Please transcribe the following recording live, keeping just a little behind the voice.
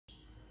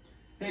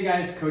Hey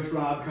guys, Coach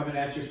Rob coming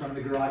at you from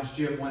the garage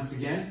gym once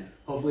again.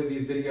 Hopefully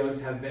these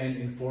videos have been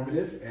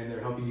informative and they're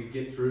helping you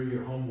get through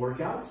your home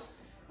workouts.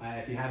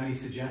 If you have any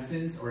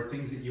suggestions or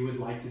things that you would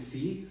like to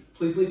see,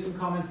 please leave some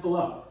comments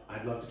below.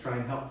 I'd love to try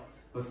and help.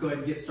 Let's go ahead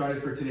and get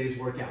started for today's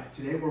workout.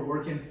 Today we're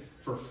working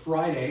for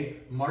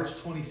Friday, March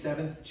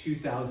 27th,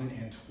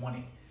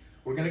 2020.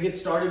 We're gonna get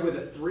started with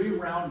a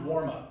 3-round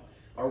warm-up.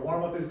 Our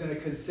warm-up is gonna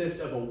consist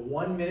of a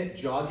 1-minute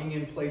jogging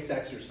in place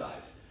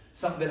exercise.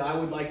 Something that I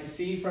would like to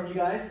see from you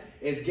guys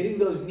is getting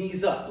those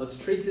knees up. Let's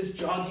treat this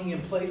jogging in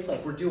place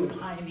like we're doing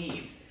high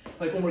knees.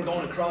 Like when we're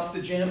going across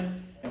the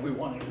gym and we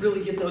want to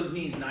really get those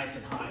knees nice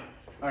and high.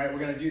 All right, we're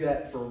gonna do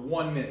that for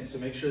 1 minute, so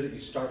make sure that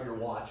you start your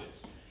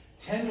watches.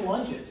 10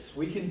 lunges.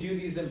 We can do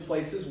these in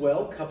place as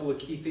well. A couple of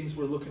key things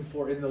we're looking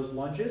for in those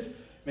lunges.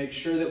 Make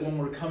sure that when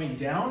we're coming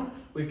down,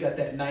 we've got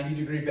that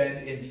 90-degree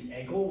bend in the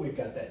ankle, we've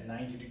got that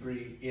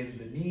 90-degree in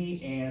the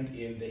knee and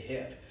in the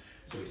hip.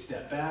 So we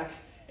step back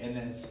and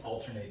then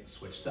alternate,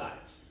 switch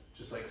sides,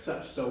 just like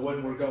such. So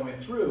when we're going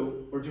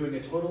through, we're doing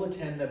a total of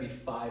 10, that'd be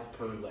 5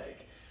 per leg.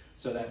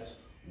 So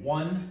that's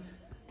 1,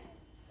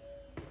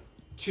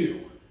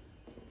 2,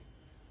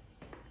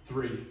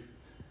 3,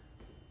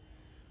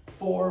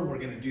 4, we're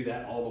gonna do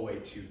that all the way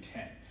to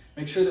 10.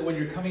 Make sure that when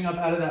you're coming up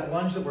out of that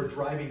lunge that we're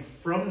driving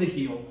from the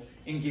heel,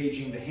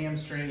 engaging the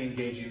hamstring,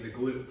 engaging the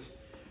glute.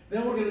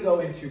 Then we're gonna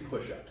go into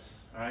push-ups,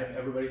 all right?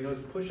 Everybody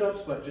knows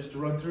push-ups, but just to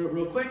run through it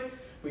real quick,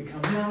 we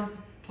come down,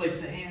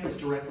 place the hands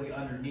directly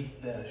underneath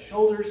the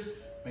shoulders.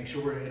 Make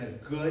sure we're in a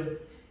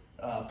good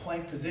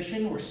plank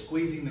position. We're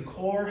squeezing the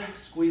core,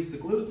 squeeze the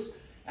glutes.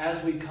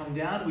 As we come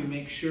down, we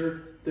make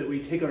sure that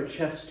we take our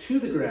chest to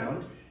the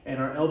ground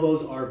and our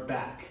elbows are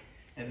back.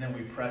 And then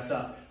we press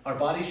up. Our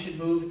body should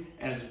move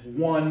as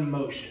one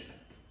motion,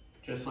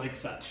 just like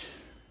such.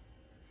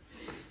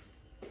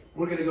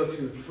 We're gonna go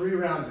through 3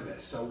 rounds of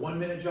this. So 1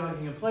 minute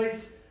jogging in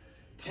place,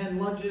 10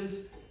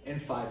 lunges,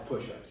 and 5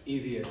 push-ups.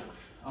 Easy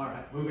enough. All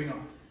right, moving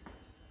on.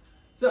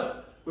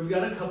 So we've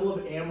got a couple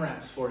of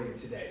AMRAPs for you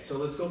today. So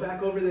let's go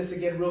back over this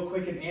again real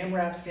quick. An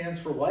AMRAP stands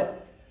for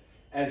what?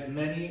 As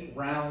many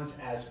rounds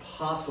as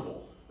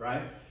possible,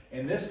 right?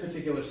 In this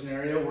particular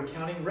scenario, we're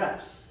counting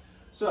reps.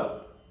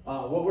 So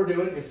what we're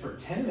doing is for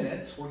 10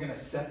 minutes, we're gonna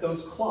set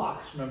those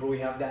clocks. Remember, we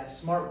have that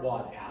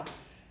SmartWatt app,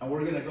 and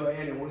we're gonna go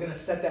ahead and we're gonna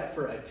set that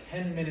for a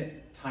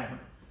 10-minute timer.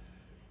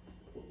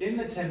 In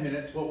the 10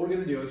 minutes, what we're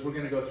gonna do is we're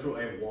gonna go through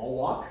a wall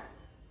walk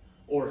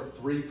or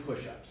 3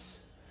 push-ups.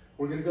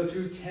 We're gonna go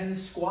through 10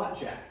 squat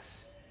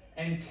jacks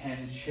and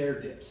 10 chair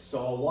dips.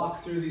 So I'll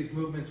walk through these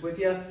movements with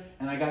you,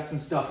 and I got some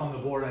stuff on the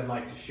board I'd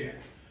like to share.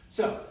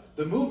 So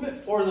the movement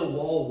for the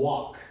wall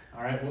walk,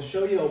 all right, we'll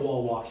show you a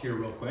wall walk here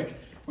real quick.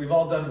 We've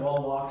all done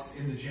wall walks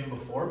in the gym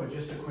before, but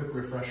just a quick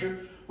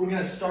refresher. We're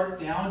gonna start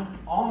down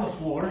on the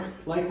floor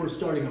like we're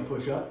starting a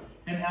push-up,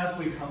 and as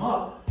we come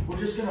up, we're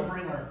just gonna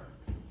bring our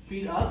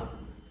feet up,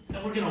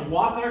 and we're gonna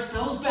walk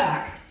ourselves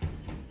back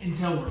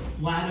until we're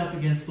flat up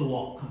against the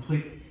wall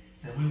completely.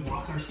 Then we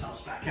walk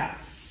ourselves back out.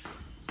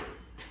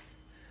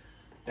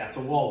 That's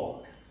a wall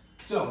walk.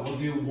 So we'll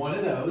do one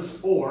of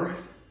those, or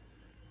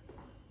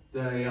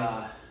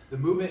the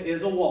movement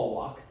is a wall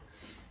walk.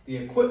 The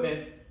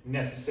equipment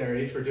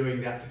necessary for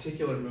doing that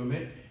particular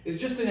movement is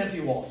just an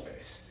empty wall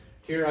space.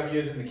 Here I'm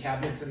using the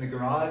cabinets in the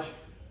garage.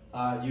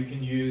 You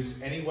can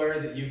use anywhere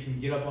that you can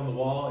get up on the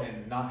wall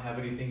and not have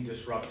anything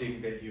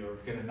disrupting that you're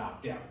gonna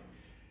knock down.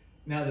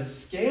 Now the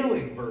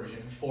scaling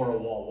version for a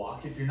wall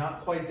walk, if you're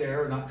not quite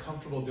there or not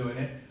comfortable doing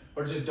it,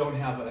 or just don't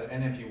have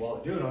an empty wall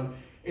to do it on,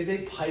 is a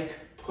pike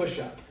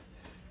push-up.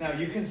 Now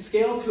you can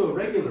scale to a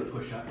regular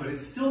push-up, but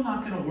it's still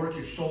not gonna work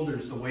your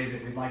shoulders the way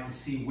that we'd like to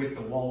see with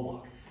the wall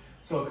walk.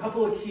 So a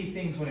couple of key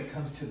things when it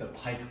comes to the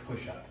pike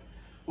push-up.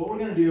 What we're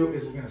gonna do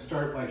is we're gonna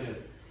start by just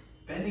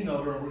bending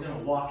over and we're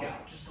gonna walk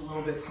out just a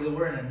little bit so that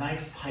we're in a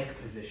nice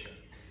pike position.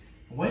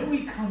 When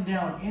we come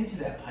down into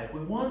that pike,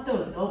 we want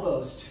those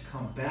elbows to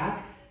come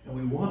back and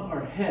we want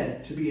our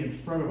head to be in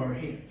front of our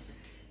hands.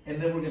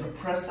 And then we're gonna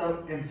press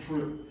up and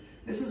through.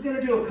 This is gonna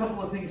do a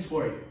couple of things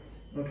for you,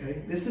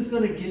 okay? This is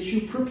gonna get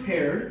you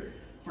prepared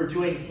for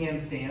doing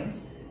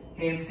handstands,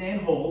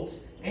 handstand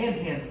holds, and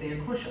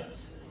handstand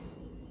push-ups.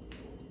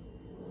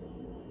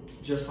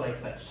 Just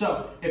like that.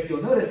 So if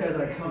you'll notice as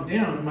I come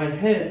down, my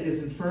head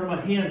is in front of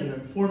my hands and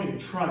I'm forming a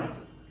triangle.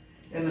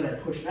 And then I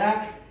push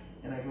back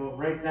and I go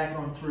right back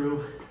on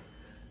through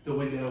the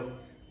window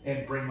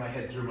and bring my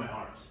head through my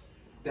arms.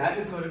 That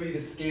is going to be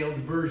the scaled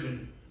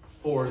version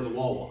for the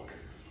wall walk,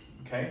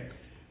 okay?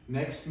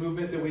 Next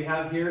movement that we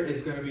have here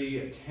is going to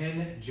be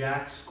 10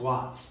 jack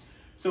squats.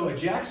 So a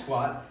jack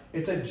squat,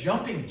 it's a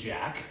jumping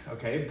jack,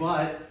 okay,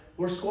 but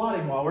we're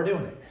squatting while we're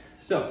doing it.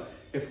 So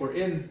if we're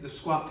in the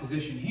squat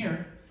position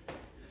here,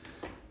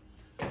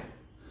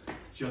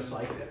 just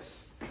like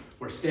this,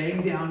 we're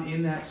staying down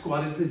in that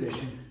squatted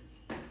position,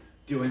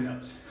 doing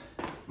those,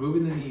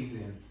 moving the knees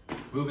in,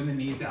 moving the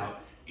knees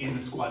out in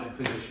the squatted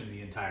position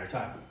the entire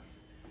time.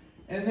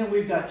 And then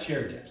we've got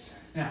chair dips.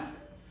 Now,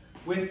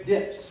 with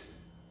dips,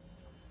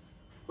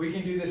 we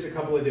can do this a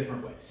couple of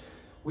different ways.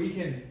 We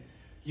can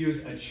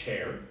use a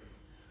chair,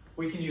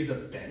 We can use a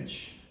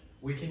bench.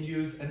 We can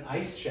use an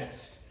ice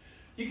chest.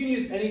 You can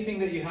use anything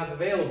that you have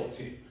available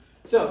to you.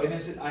 So in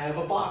this, I have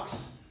a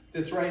box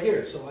that's right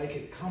here. So I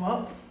could come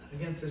up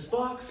against this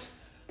box.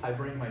 I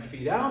bring my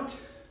feet out.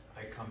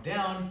 I come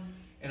down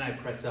and I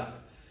press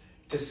up.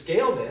 To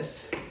scale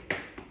this,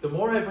 the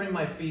more I bring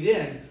my feet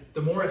in,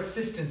 the more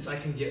assistance I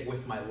can get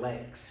with my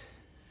legs.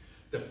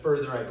 The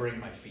further I bring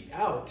my feet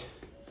out,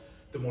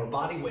 the more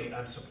body weight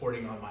I'm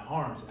supporting on my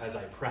arms as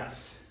I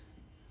press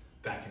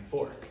back and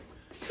forth.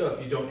 So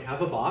if you don't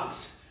have a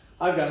box,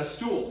 I've got a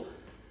stool.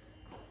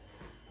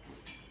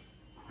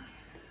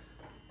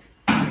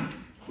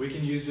 We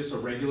can use just a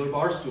regular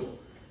bar stool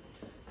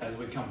as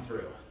we come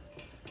through.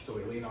 So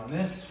we lean on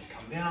this, we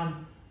come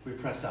down, we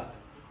press up.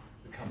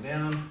 We come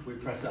down, we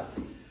press up.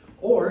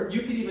 Or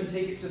you could even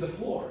take it to the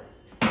floor.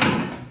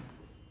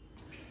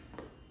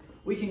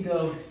 We can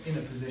go in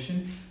a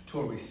position to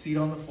where we seat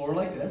on the floor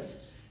like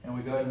this, and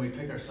we go ahead and we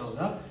pick ourselves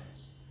up,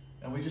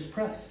 and we just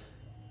press.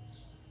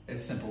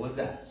 As simple as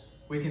that.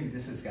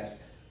 This has got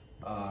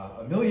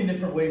a million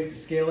different ways to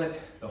scale it.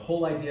 The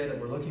whole idea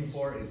that we're looking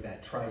for is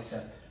that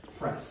tricep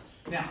press.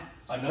 Now,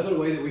 another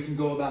way that we can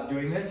go about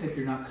doing this, if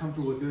you're not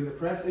comfortable with doing the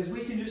press, is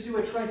we can just do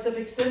a tricep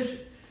extension.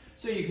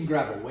 So you can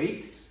grab a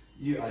weight,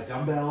 a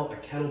dumbbell, a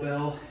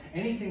kettlebell,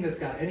 anything that's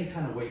got any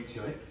kind of weight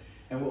to it.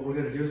 And what we're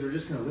gonna do is we're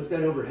just gonna lift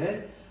that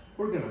overhead,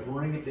 we're gonna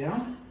bring it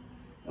down,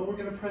 and we're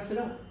gonna press it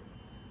up.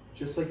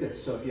 Just like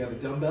this. So if you have a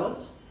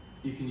dumbbell,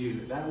 you can use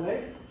it that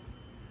way.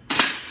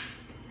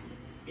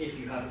 If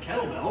you have a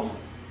kettlebell,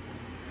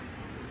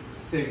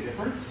 same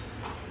difference.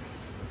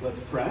 Let's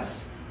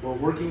press. We're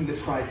working the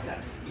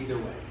tricep either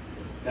way.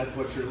 That's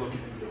what you're looking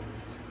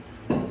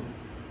to do.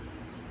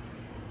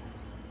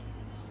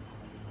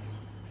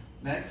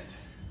 Next,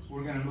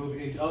 we're gonna move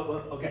into,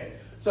 okay.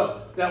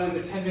 So that was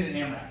a 10-minute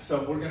AMRAP.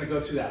 So we're gonna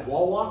go through that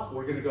wall walk,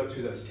 we're gonna go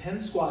through those 10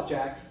 squat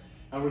jacks,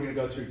 and we're gonna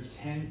go through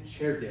 10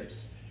 chair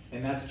dips.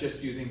 And that's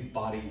just using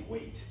body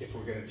weight if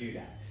we're gonna do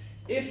that.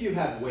 If you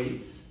have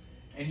weights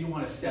and you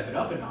wanna step it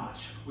up a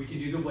notch, we can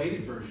do the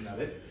weighted version of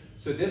it.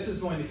 So this is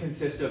going to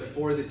consist of,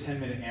 for the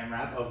 10-minute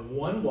AMRAP, of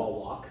 1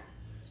 wall walk,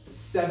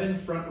 7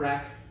 front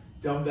rack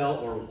dumbbell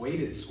or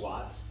weighted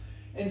squats,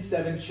 and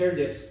 7 chair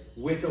dips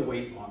with a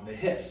weight on the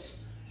hips.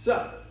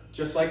 So,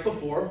 just like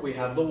before, we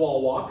have the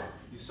wall walk.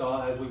 You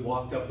saw as we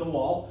walked up the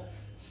wall,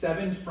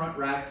 7 front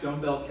rack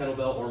dumbbell,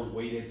 kettlebell, or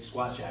weighted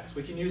squat jacks.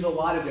 We can use a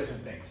lot of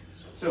different things.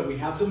 So we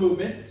have the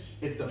movement,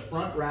 it's the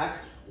front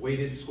rack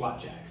weighted squat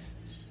jacks,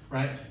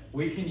 right?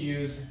 We can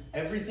use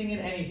everything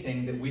and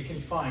anything that we can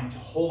find to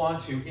hold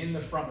on to in the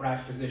front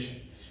rack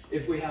position.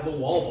 If we have a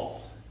wall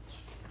ball,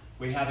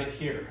 we have it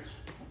here.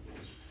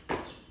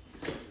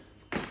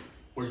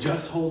 We're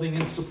just holding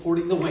and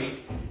supporting the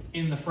weight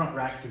in the front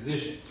rack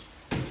position.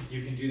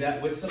 You can do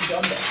that with some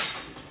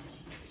dumbbells.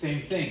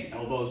 Same thing,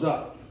 elbows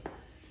up.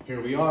 Here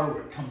we are,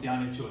 we come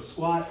down into a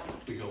squat,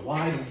 we go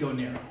wide, we go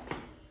narrow.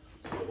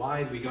 We go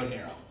wide, we go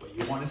narrow. But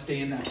you want to stay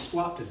in that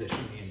squat position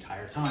the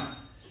entire time.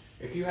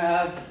 If you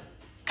have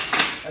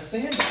a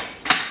sandbag,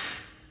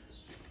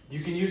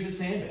 you can use a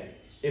sandbag.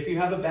 If you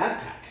have a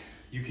backpack,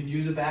 you can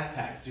use a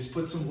backpack. Just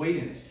put some weight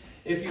in it.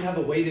 If you have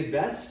a weighted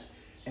vest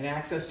and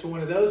access to one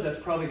of those,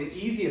 that's probably the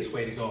easiest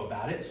way to go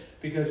about it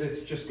because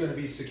it's just going to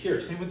be secure.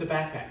 Same with the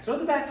backpack. Throw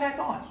the backpack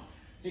on.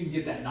 You can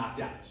get that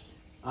knocked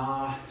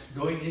out.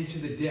 Going into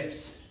the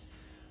dips.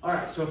 All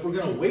right, so if we're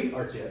going to weight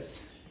our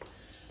dips,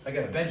 I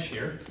got a bench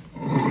here.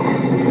 We're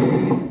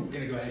going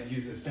to go ahead and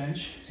use this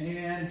bench.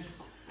 And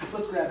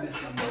let's grab this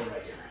dumbbell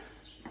right here.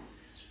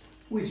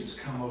 We just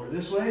come over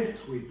this way,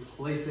 we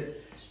place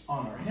it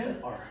on our hip,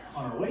 on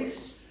our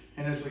waist,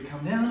 and as we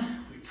come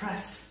down, we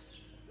press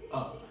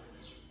up,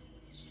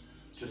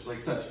 just like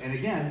such. And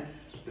again,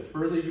 the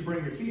further you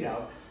bring your feet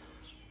out,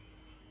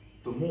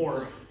 the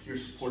more you're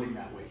supporting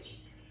that weight.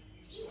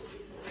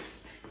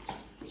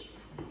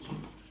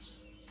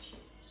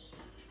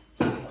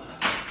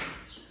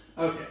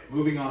 Okay,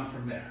 moving on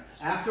from there.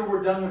 After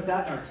we're done with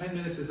that and our 10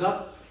 minutes is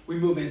up, we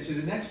move into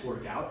the next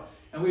workout.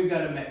 And we've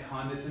got a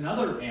Metcon that's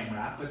another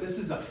AMRAP, but this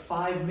is a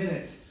 5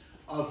 minutes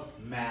of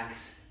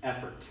max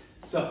effort.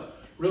 So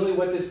really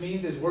what this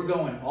means is we're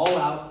going all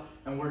out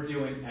and we're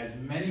doing as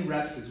many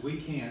reps as we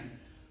can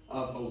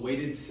of a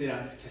weighted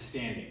sit-up to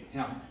standing.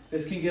 Now,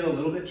 this can get a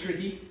little bit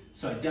tricky,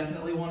 so I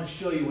definitely want to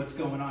show you what's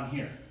going on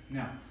here.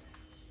 Now,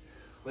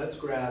 let's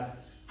grab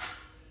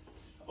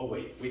a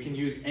weight. We can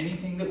use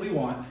anything that we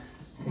want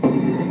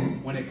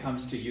when it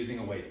comes to using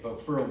a weight,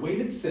 but for a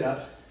weighted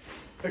sit-up,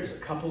 there's a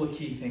couple of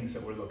key things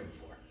that we're looking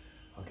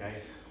for,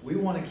 okay? We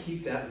want to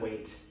keep that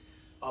weight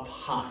up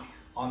high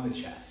on the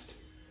chest,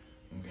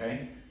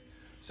 okay?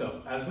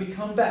 So as we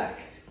come back,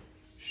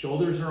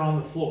 shoulders are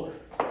on the floor.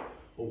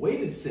 A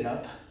weighted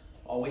sit-up,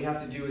 all we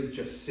have to do is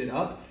just sit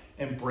up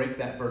and break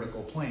that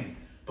vertical plane.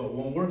 But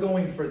when we're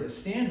going for the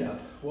stand-up,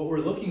 what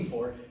we're looking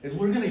for is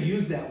we're going to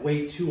use that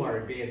weight to our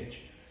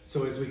advantage.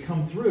 So as we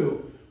come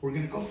through, we're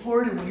going to go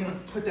forward and we're going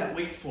to put that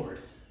weight forward.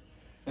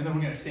 And then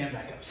we're going to stand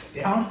back up. So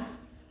down,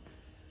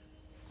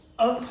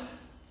 up,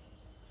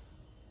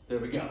 there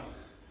we go.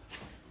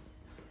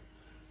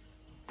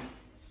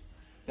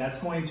 That's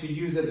going to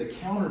use as a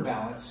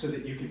counterbalance so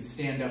that you can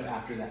stand up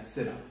after that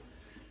sit-up.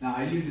 Now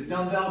I used a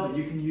dumbbell, but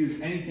you can use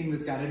anything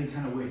that's got any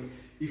kind of weight.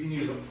 You can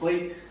use a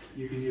plate,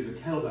 you can use a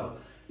kettlebell,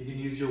 you can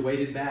use your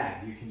weighted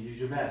bag, you can use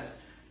your vest,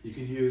 you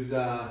can use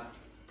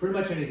pretty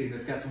much anything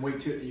that's got some weight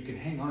to it that you can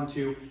hang on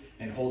to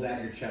and hold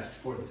at your chest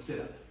for the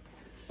sit-up.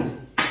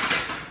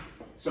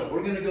 So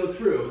we're gonna go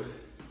through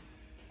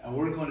and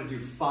we're going to do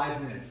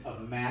 5 minutes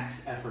of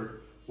max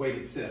effort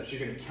weighted sit-ups.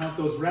 You're gonna count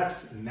those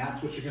reps and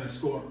that's what you're gonna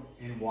score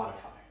in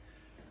Wodify.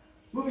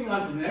 Moving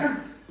on from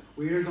there,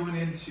 we are going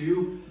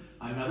into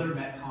another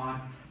Metcon.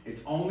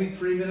 It's only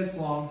 3 minutes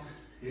long.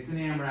 It's an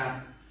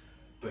AMRAP,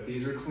 but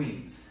these are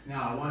cleans.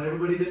 Now I want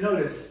everybody to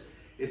notice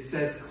it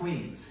says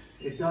cleans.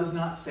 It does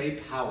not say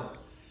power.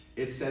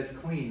 It says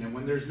clean. And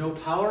when there's no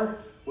power,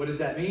 what does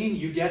that mean?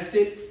 You guessed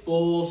it,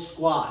 full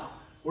squat.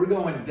 We're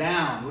going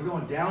down. We're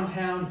going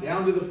downtown,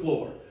 down to the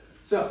floor.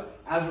 So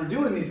as we're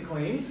doing these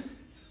cleans,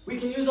 we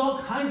can use all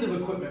kinds of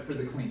equipment for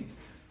the cleans.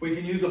 We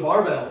can use a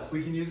barbell,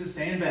 we can use a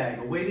sandbag,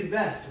 a weighted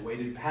vest, a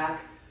weighted pack,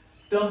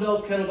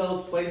 dumbbells,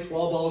 kettlebells, plates,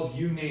 wall balls,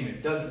 you name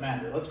it, doesn't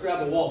matter. Let's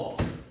grab a wall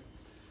ball.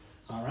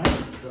 All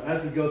right, so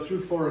as we go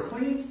through 4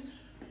 cleans,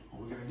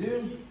 what we're gonna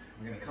do,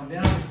 we're gonna come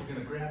down, we're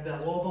gonna grab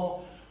that wall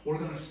ball, we're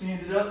gonna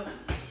stand it up,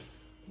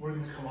 we're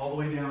gonna come all the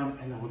way down,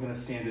 and then we're gonna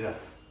stand it up,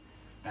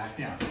 back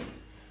down.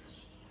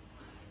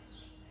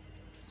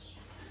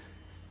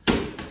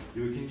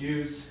 You can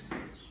use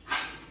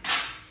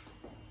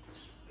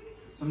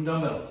some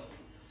dumbbells,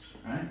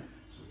 all right?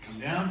 So we come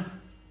down,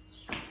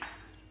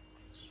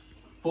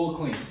 full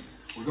cleans.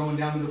 We're going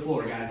down to the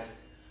floor, guys.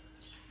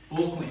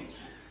 Full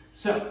cleans.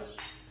 So,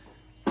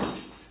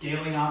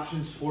 scaling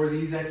options for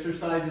these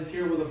exercises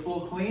here with a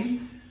full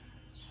clean,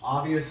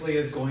 obviously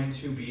is going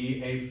to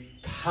be a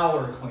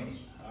power clean,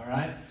 all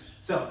right?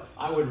 So,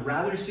 I would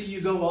rather see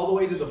you go all the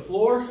way to the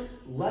floor,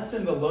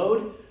 lessen the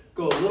load,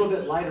 go a little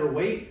bit lighter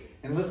weight,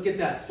 and let's get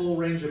that full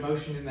range of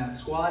motion in that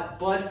squat.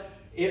 But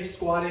if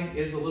squatting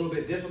is a little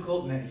bit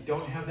difficult and that you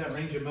don't have that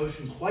range of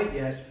motion quite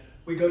yet,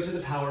 we go to the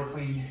power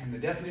clean. And the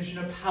definition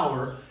of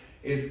power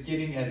is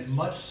getting as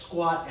much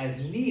squat as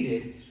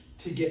needed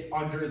to get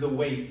under the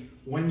weight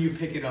when you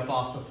pick it up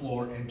off the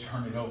floor and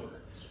turn it over.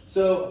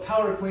 So a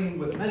power clean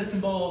with a medicine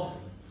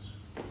ball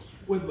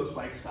would look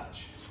like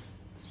such.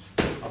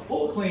 A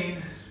full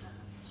clean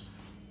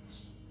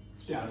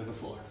down to the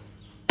floor.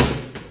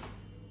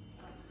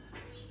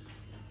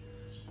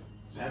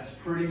 That's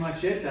pretty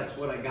much it. That's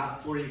what I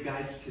got for you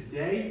guys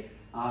today.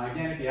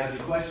 Again, if you have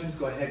any questions,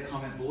 go ahead,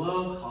 comment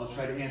below. I'll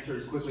try to answer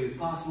as quickly as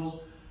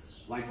possible.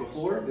 Like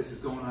before, this is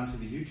going onto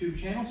the YouTube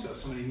channel, so if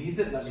somebody needs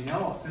it, let me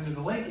know. I'll send them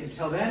the link.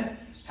 Until then,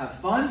 have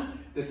fun.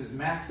 This is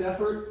max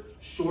effort,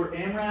 short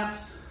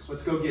AMRAPs.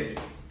 Let's go get it.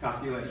 Talk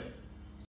to you later.